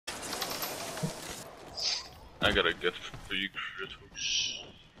I got a gift for you, Kratos.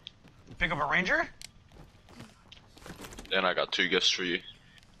 Pick up a ranger? Then I got 2 gifts for you.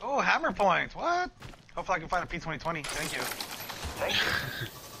 Oh, hammer points. What? Hopefully I can find a P2020. Thank you. Thank you.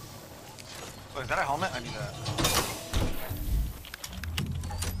 Oh, is that a helmet? I need that.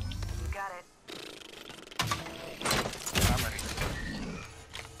 You got it. I'm ready.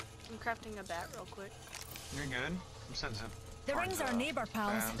 I'm crafting a bat real quick. You're good. I'm setting zip. The ring's our neighbour,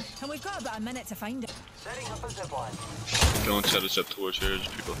 pals, and we've got about a minute to find it. Setting up a zipline. Don't set us up towards here, there's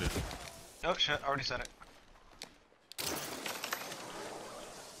people here. Oh shit, I already said it.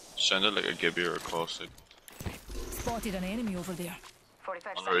 Send it like a Gibby or a caustic. Spotted an enemy over there.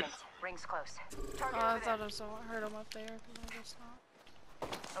 45 On the roof. seconds. Rings close. Target Oh, I over thought there. I heard him up there, but I guess not.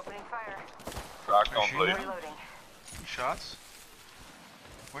 Opening fire. Cracked on Machine blue. gun? Reloading. Shots?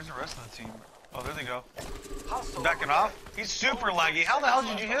 Where's the rest of the team? Oh, there they go. Hostile Backing over off? He's super laggy. How the hell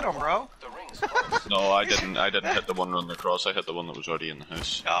did you hit him, bro? there. The ring's close. No, I didn't hit the one running across, I hit the one that was already in the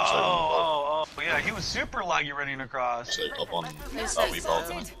house. Oh, yeah, he was super laggy running across. It's like up on They that said wee so.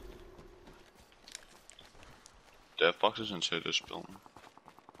 balcony. Death boxes inside this building.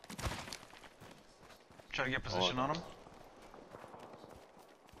 Try to get position on him.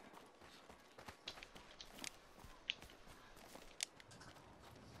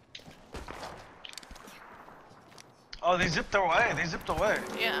 Oh, they zipped away. They zipped away.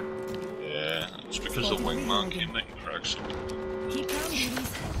 Yeah. Yeah, it's because the wingman came in and cracked some. Keep calm,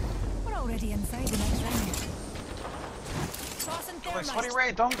 babies. We're already inside the next ring. Tossing Like, thermite. Sweaty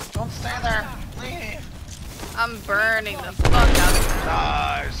Ray, don't stay there. Leave. I'm burning the fuck out of them.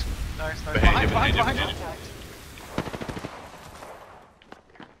 Nice. Nice. Behind you, Behind behind you. you.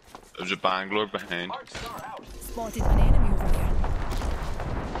 There's a Bangalore behind. Mark Star out. Spotted an enemy over there.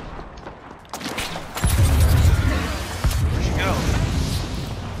 Where'd she go?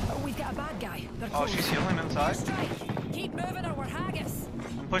 Oh, we've got a bad guy. They're Oh, close. she's healing inside. Strike. Keep moving or we're haggis.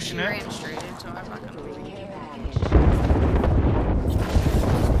 I'm pushing She in. ran straight into him. I'm not gonna believe it.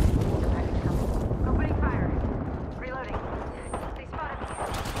 Opening fire. Reloading. They spotted me.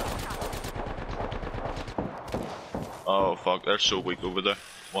 Oh fuck, they're so weak over there.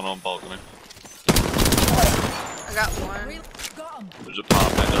 One on balcony. I got one. Got him. There's a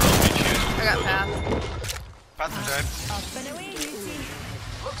path in there on me chasing. I got path. Paths are dead. Up and away, you two.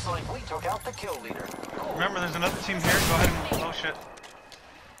 Looks like we took out the kill leader. Remember, there's another team here. Go ahead and. Oh shit.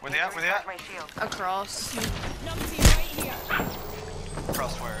 Where they at? Where they at? My shield. Across. Numpty right here.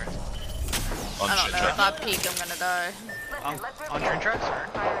 Cross where? On I don't shit know. track. If I peek, I'm gonna die. On, Let's move on again. train tracks or?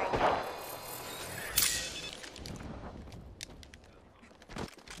 Firing.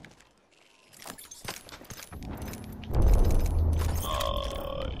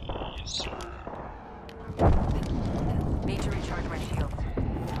 Yes, sir. Need to recharge my shield.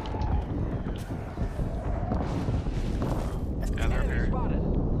 Yeah, they're here. Spotted.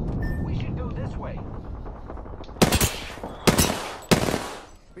 We should go this way.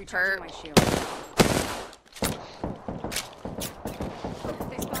 Recharging my Hurt. shield.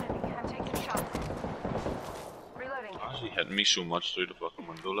 They spotted me. I'm taking shots. Reloading. Actually hitting me so much through the fucking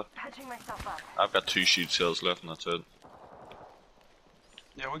window. Like. Patching myself up. I've got 2 shield cells left and that's it.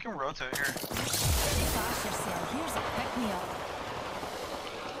 Yeah, we can rotate here. Fast yourself. Here's a pick me up.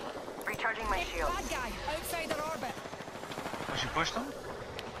 Recharging my shield. Bad guy outside their orbit. Oh, she pushed them?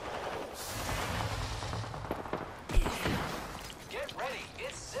 Get ready.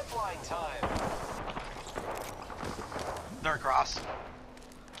 It's zipline time. They're across.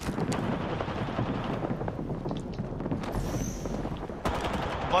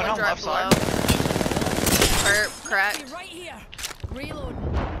 Bloodhound One left drop side. low. Hurt. Be Cracked. right here. Reloading.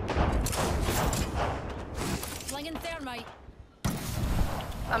 Slinging thermite.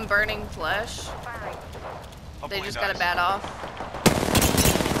 I'm burning flesh. Firing. Hopefully They he just got dies. a bat off.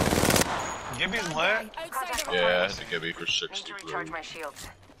 Gibby's lit. Guy outside their Yeah, I orbit. had to give you for Need 60 to recharge blue. my shields.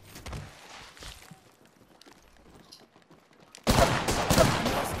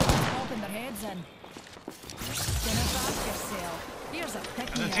 Popping their heads in. Gonna fast yourself. Here's a pick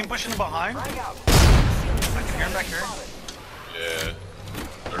There's a me team up. pushing behind. Frag out. I can hear him back here. Yeah.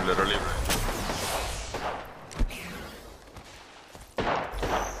 They're literally right.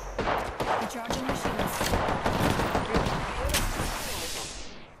 Recharging my shields.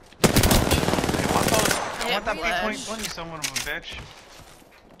 I want that Flash. P2020, someone of a bitch.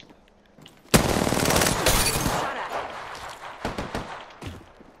 Shot at.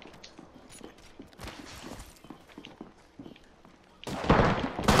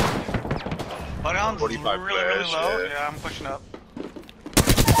 Bloodhound's 45 really, really flash, low. yeah. Yeah, I'm pushing up.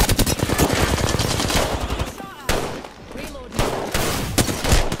 Reloading.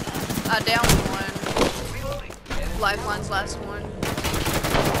 I downed one. Reloading. Lifeline's last one. Dude,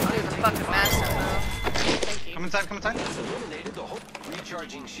 the fucking massive, bro. Thank you. Come inside, come inside. Eliminated the whole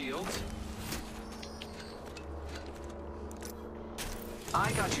recharging shields.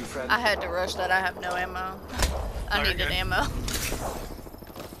 I got you, friend. I had to rush that. I have no ammo. I Oh, you're needed good. ammo.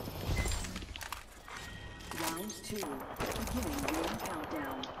 Round 2. Beginning ring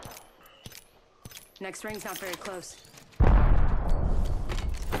countdown. Next ring's not very close.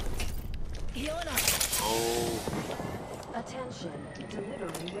 Healing up. Oh, Attention.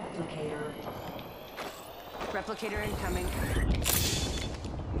 Delivering replicator. Replicator incoming.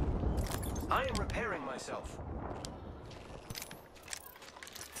 I am repairing myself.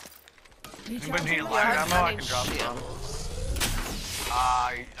 Anybody need Recharging light Yeah, ammo? I I need can drop some. shields.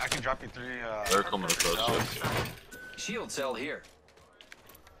 I can drop you 3. they're coming across it. Shield cell here.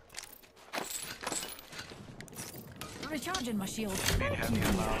 Recharging my shield. Need heavy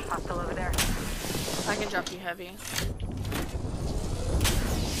ammo. Hostile over there. I can drop you heavy.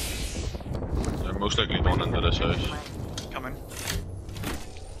 They're most likely going into this house. Coming.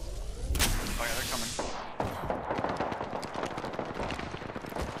 Oh yeah, they're coming.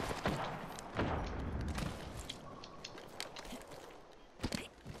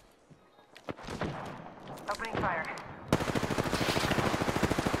 Opening fire.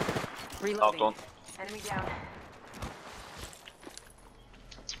 Knocked Reloading. on. Enemy down.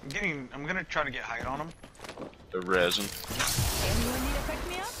 I'm gonna try to get height on them. They're resin. Anyone need to pick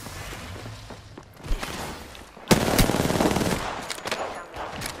me up?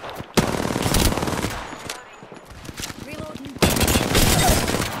 Reloading.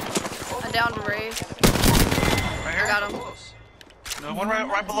 I downed a Wraith. Right I here. got him. Close. No, one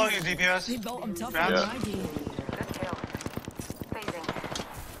right below you, DPS. We built them tough Yeah. on Yeah. my day. Good kill.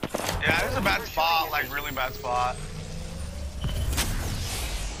 Phasing. Yeah, this is a bad spot, like really bad spot. I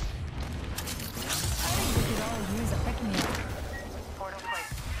think we could all use a pick-me-up. Portal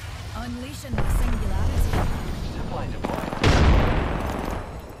placed. Unleashing the singularity. Zipline deployed.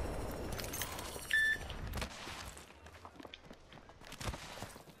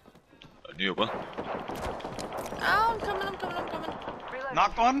 I knew one. Oh, I'm coming, I'm coming, I'm coming. Reloading.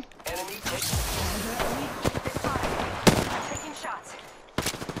 Knocked one. Enemy taken. It's fine. Taking shots.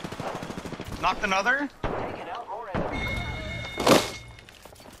 Knocked another. Taken out more enemies.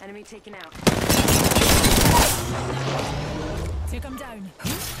 Enemy taken out. Took him down.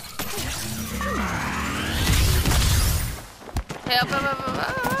 Help,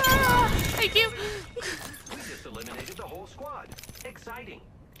 thank you. We just eliminated the whole squad. Exciting.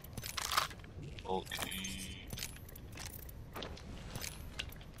 Okay.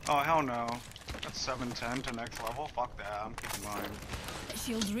 Oh hell no. That's 710 to next level. Fuck that. I'm keeping mine.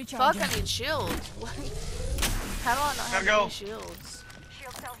 Shields Fuck, recharging. I need shields. What? How do I not have Gotta go. any shields?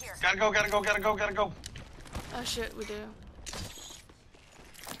 Shield cell here. Gotta go. Gotta go. Gotta go. Gotta go. Oh shit, we do.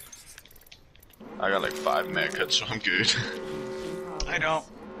 I got like 5 med kits, so I'm good. I don't.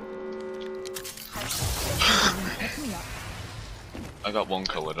 Pick me up. I got 1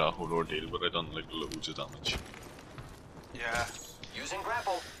 kill at a whole ordeal, but I done like loads of damage. Yeah. Using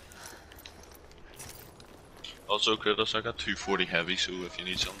grapple. Also, Kratos, I got 240 heavy, so if you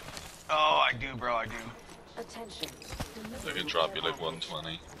need some, Oh, I do, bro. I do. Attention. I can drop you like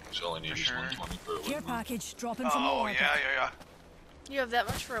 120. So all I need For is sure. 120 for a Care win. package dropping from the Oh rocket. yeah. You have that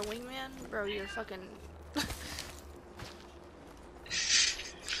much for a wingman? Bro, you're fucking...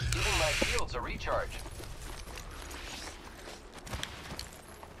 Giving my shields a recharge.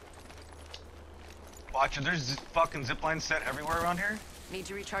 Watch it. There's fucking zipline set everywhere around here. Need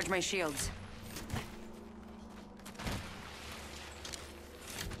to recharge my shields.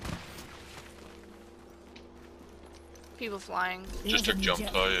 People flying. Just took jump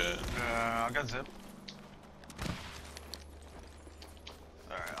tie, I got zip.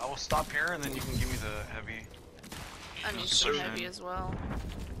 Alright, I will stop here and then you can give me the heavy. I need some Certain. heavy as well.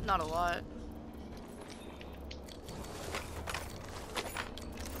 Not a lot.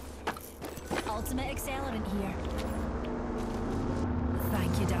 Ultimate accelerant here.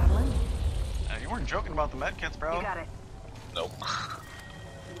 Thank you, darling. You weren't joking about the med kits, bro. You got it. Nope.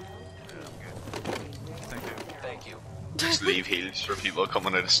 Thank you. Thank you. Just leave heals for people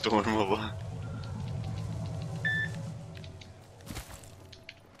coming out of storm over.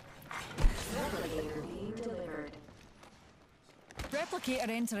 Replicator being delivered. Replicator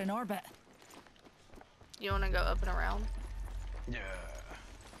entering orbit. You wanna go up and around? Yeah.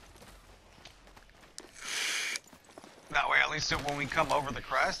 That way, at least when we come over the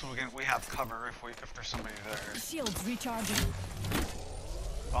crest, we have cover if there's somebody there. Shields recharging.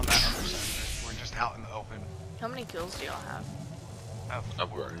 On that other side, we're just out in the open. How many kills do y'all have? Have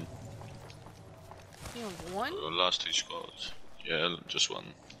I've worn. You have one? The last 2 squads. Yeah, just one.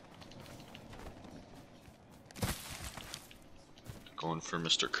 Going for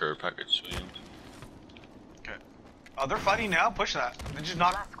Mr. Kerr package. So Okay. Oh, they're fighting now. Push that. They just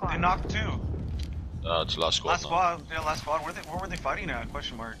knocked. They knocked 2. it's last squad. Last now. squad. Yeah, last squad. Where were they fighting at?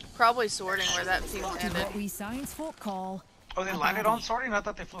 Question mark. Probably sorting where that team To landed. what we science folk call Oh, they landed on sorting. I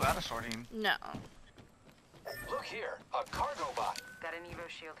thought they flew out of sorting. No. Look here, a cargo bot. Got an Evo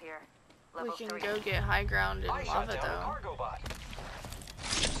shield here. We Level can 3. go get high ground in I shot lava down a though. cargo bot.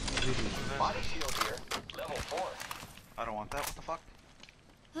 Body shield here, level 4. I don't want that. What the fuck?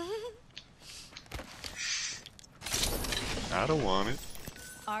 I don't want it.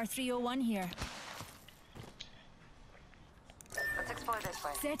 R301 here. Let's explore this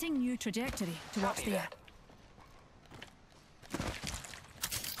way. Setting new trajectory to what's Copy there. that.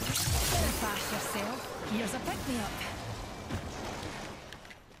 Better fast yourself. Here's a pick-me-up.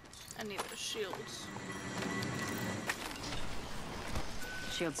 I need the shields.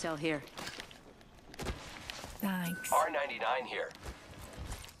 Shield cell here. Thanks. R99 here.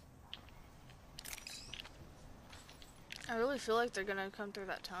 I really feel like they're gonna come through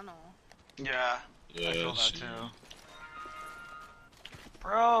that tunnel. Yeah. Yeah, I feel that see. too.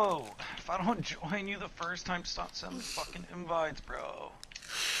 Bro, if I don't join you the first time, stop sending fucking invites, bro.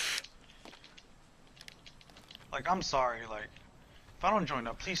 Like, I'm sorry, like, if I don't join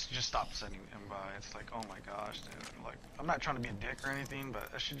up, please just stop sending invites. Like, oh my gosh, dude. Like, I'm not trying to be a dick or anything,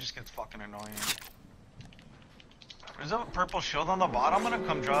 but that shit just gets fucking annoying. There's a purple shield on the bottom. I'm gonna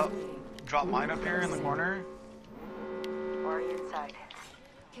come drop mine up here in the corner. Already inside.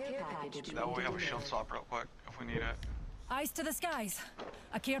 Care package. That way we have a shield swap real quick if we need it. Eyes to the skies.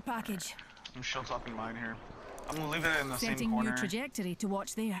 A care package. I'm shield swapping mine here. I'm gonna leave it in the same Setting corner. new trajectory to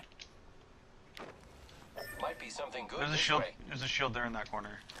watch there. Might be something good There's a this shield. way. There's a shield there in that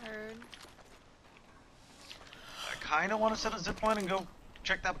corner. Heard. I kind of want to set a zip line and go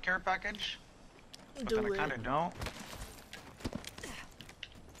check that care package, but then Do I kind it. of don't.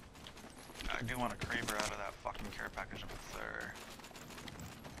 I do want to Kraber out of that fucking care package up there.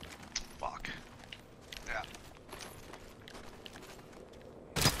 Fuck. Yeah.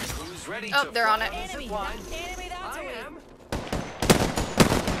 Who's ready Oh, to they're on fly it. the Enemy! zip line? Enemy that I way! am.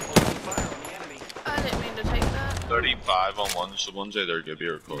 Opening fire on the enemy. I didn't mean to take that. 35 on one, so one's either Gibby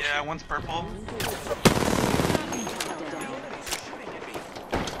or close. Yeah, one's purple.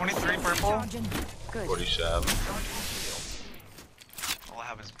 23 purple. Charging. 47. All I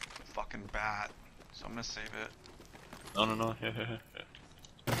have is fucking bat, so I'm gonna save it. No. Yeah.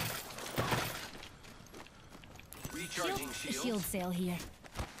 Recharging Shield shield. cell here.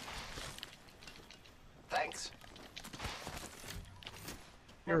 Thanks.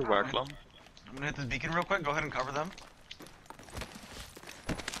 You're a Wacklum. I'm gonna hit this beacon real quick. Go ahead and cover them.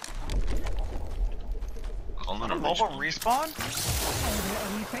 Calling it a Mobile respawn.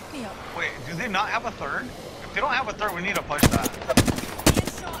 respawn? A wee pick-me-up. Wait, do they not have a third? If they don't have a third, we need to push that. Being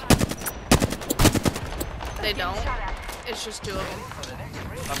shot at. They don't. It's just 2 of them.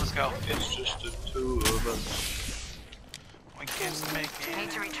 Let's go. It's just the 2 of us. We can make Need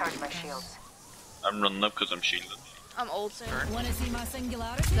it. to recharge my shields. I'm running up because I'm shielded. I'm ulting. Wanna see my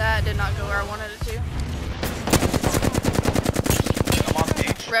singularity? That did not go where I wanted it to. I'm on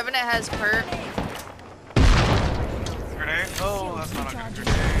stage. Revenant has perk. Grenade? Oh, that's not a good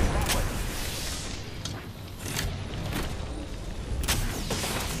grenade.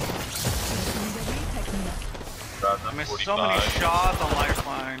 Need a wee pick-me-up. I missed so many shots on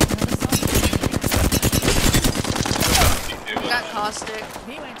lifeline. Got caustic.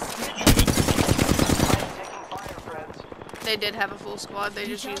 He went straight. Taking fire, friends. They did have a full squad. They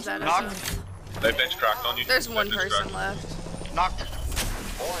just used that as Knock. a... Left cracked on you. There's one Left edge person cracked. left. Knocked.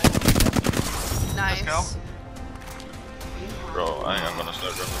 Nice. go. Bro, I am gonna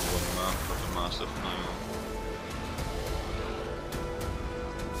start running one man for the massive now.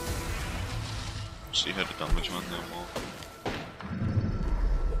 See how the damage went there more.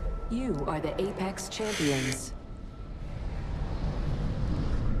 You are the Apex champions.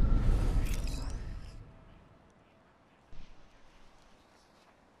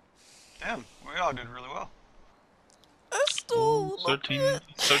 Damn, we all did really well. I stole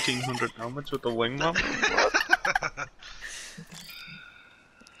 1300 damage with the wingman.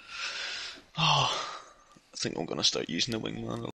 Oh, I think I'm gonna start using the wingman.